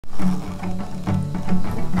Hey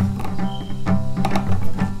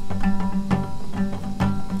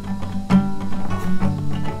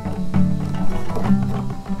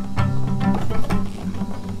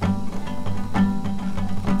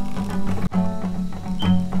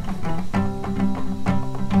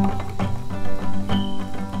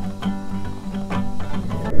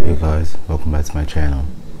guys, welcome back to my channel.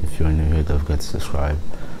 If you're new here, don't forget to subscribe,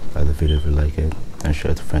 like the video if you like it, and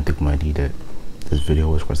share it to friends who might need it. This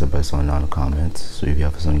video was requested by someone down in the comments, so if you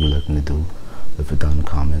have something you're looking to do, leave it down in the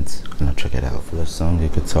comments and I'll check it out. For the song, your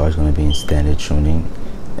guitar is going to be in standard tuning,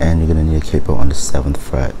 and you're going to need a capo on the 7th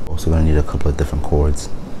fret. Also going to need a couple of different chords.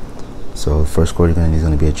 So the first chord you're going to need is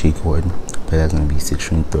going to be a G chord. Play that's going to be 6th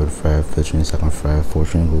string 3rd fret, 5th string 2nd fret, 4th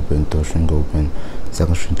string open, 3rd string open,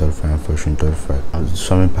 2nd string 3rd fret, 1st string 3rd fret. The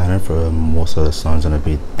strumming pattern for most of the songs is going to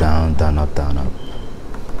be down, down, up, down, up.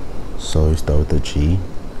 So you start with the G,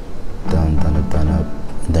 down, down, up,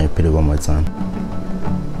 and then repeat it one more time.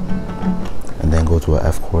 And then go to an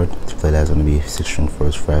F chord. To play that's going to be 6th string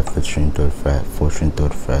 1st fret, 5th string 3rd fret, 4th string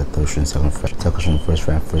 3rd fret, 3rd string 2nd fret, 2nd string 1st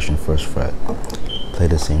fret, 1st string 1st fret. Play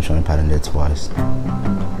the same strumming pattern there twice.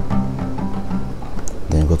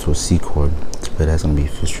 Then go to a C chord. To play that's going to be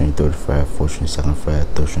 5th string 3rd fret, 4th string 2nd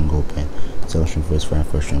fret, 3rd string open, 2nd string 1st fret,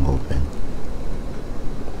 1st string open.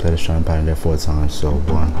 Play the strumming pattern there 4 times. So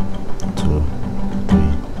 1, 2, 3,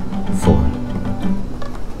 4.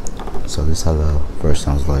 So this is how the verse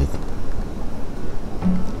sounds like.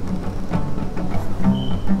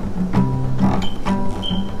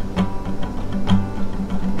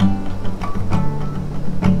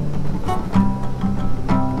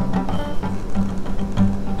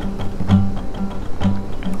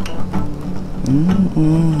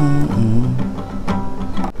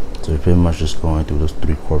 So you're pretty much just going through those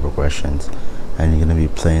 3 chord progressions, and you're going to be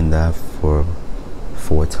playing that for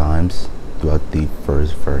 4 times throughout the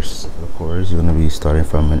first verse. For the chorus, you're going to be starting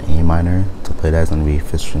from an A minor. To play that, it's going to be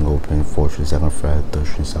 5th string open, 4th string 2nd fret, 3rd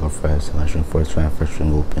string 2nd fret, 2nd string 1st fret, 1st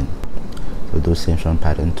string open. So do the same strum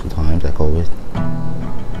pattern 2 times like always.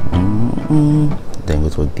 Then go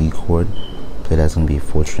to a D chord. Play that's going to be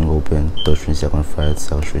 4th string open, 3rd string 2nd fret,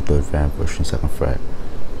 2nd string 3rd fret, 1st string 2nd fret.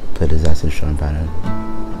 Play the exact same strum pattern.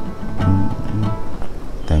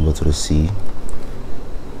 Then go to the C.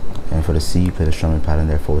 And for the C, play the strumming pattern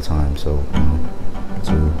there 4 times. So 1,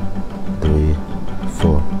 2, 3,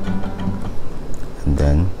 4. And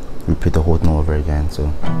then repeat the whole thing over again.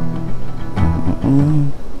 So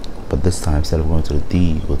but this time, instead of going to the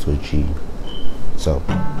D, you go to a G. So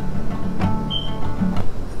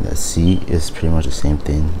the C is pretty much the same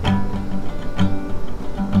thing.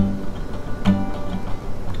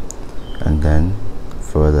 And then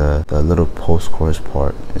for the little post-chorus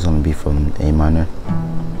part, it's going to be from A minor,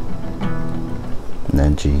 and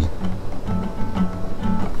then G, and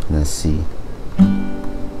then C.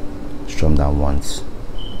 Strum down once,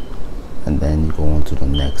 and then you go on to the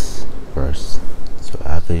next verse. So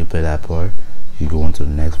after you play that part, you go on to the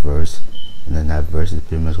next verse, and then that verse is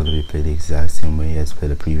pretty much going to be played the exact same way as play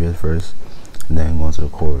the previous verse, and then go on to the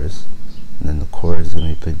chorus, and then the chorus is going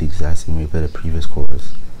to be played the exact same way you play the previous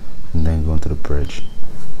chorus, and then go into the bridge.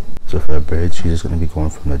 So for the bridge, you're just going to be going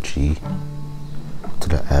from the G to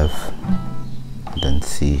the F, then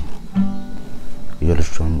C. You got to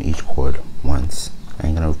strum each chord once,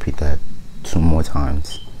 and you're going to repeat that 2 more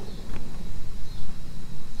times.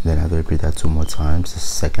 Then after you repeat that 2 more times, the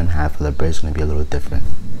second half of the bridge is going to be a little different.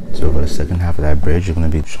 So for the second half of that bridge, you're going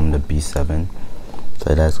to be strumming the B7.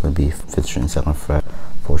 So that's going to be 5th string 2nd fret,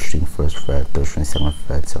 4th string 1st fret, 3rd string 2nd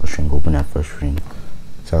fret, 2nd string open at 1st string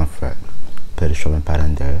 2nd fret. Play the strumming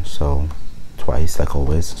pattern there, so twice like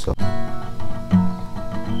always. So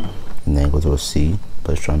and then go to a C,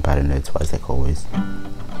 play the strumming pattern there twice like always.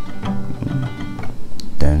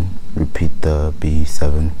 Then repeat the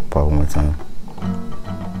B7 part 1 more time.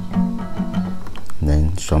 And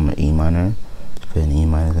then strum an E minor. To play an E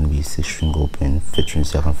minor is going to be 6th string open, 5th string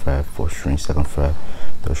 2nd fret, 4th string 2nd fret,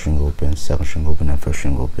 3rd string open, 2nd string open, and 1st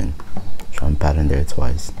string open. Strum pattern there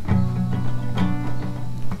twice.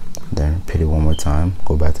 Then repeat it 1 more time,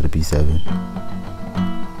 go back to the B7,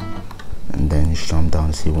 and then you strum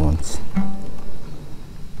down the C once.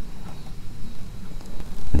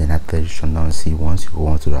 And then after you strum down the C once, you go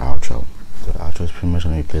on to the outro. So the outro is pretty much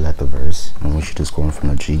going to be played like the verse, and we should just go in from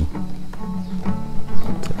the G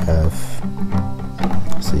to F,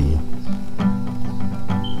 C.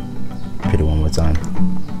 Repeat it 1 more time.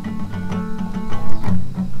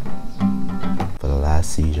 For the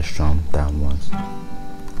last C, just strum down once.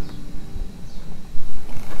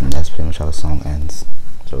 And that's pretty much how the song ends.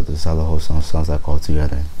 So this is how the whole song sounds like all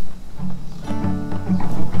together.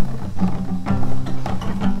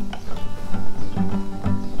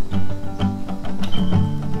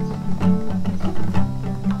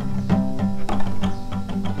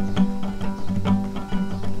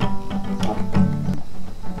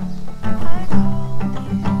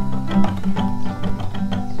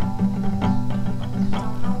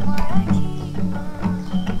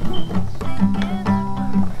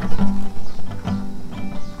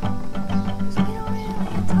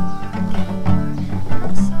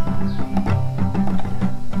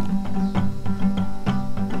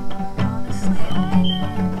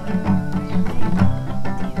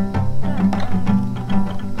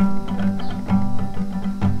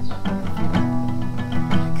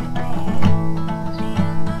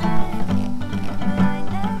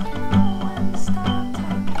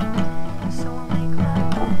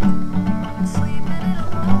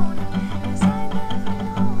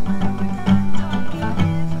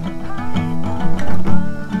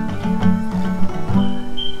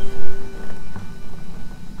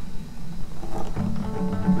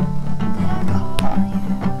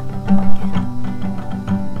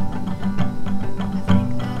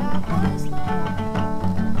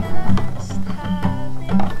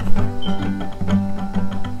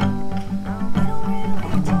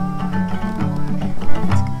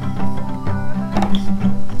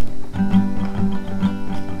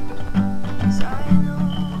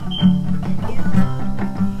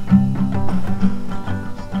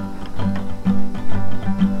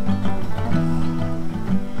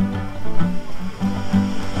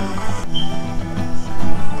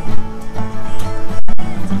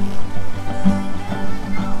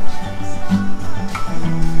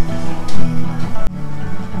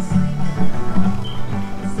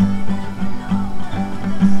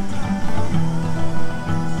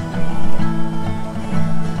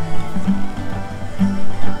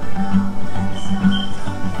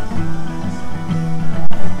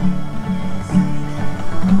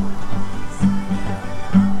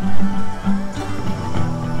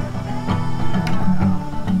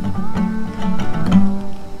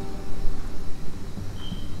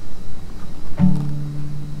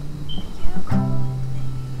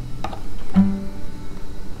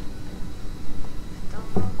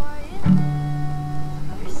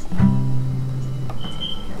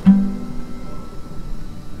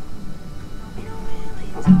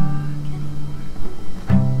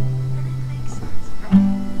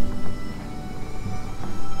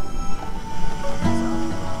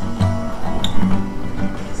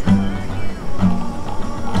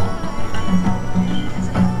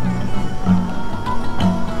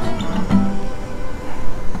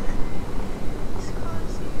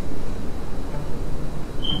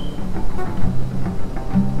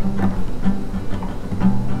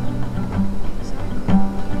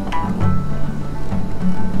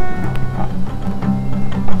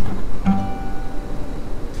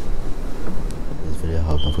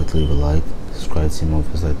 help, don't forget to leave a like, subscribe to see more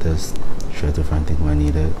videos like this, share it to a friend think might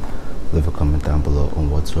need it, leave a comment down below on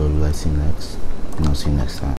what story you'd like to see next, and I'll see you next time.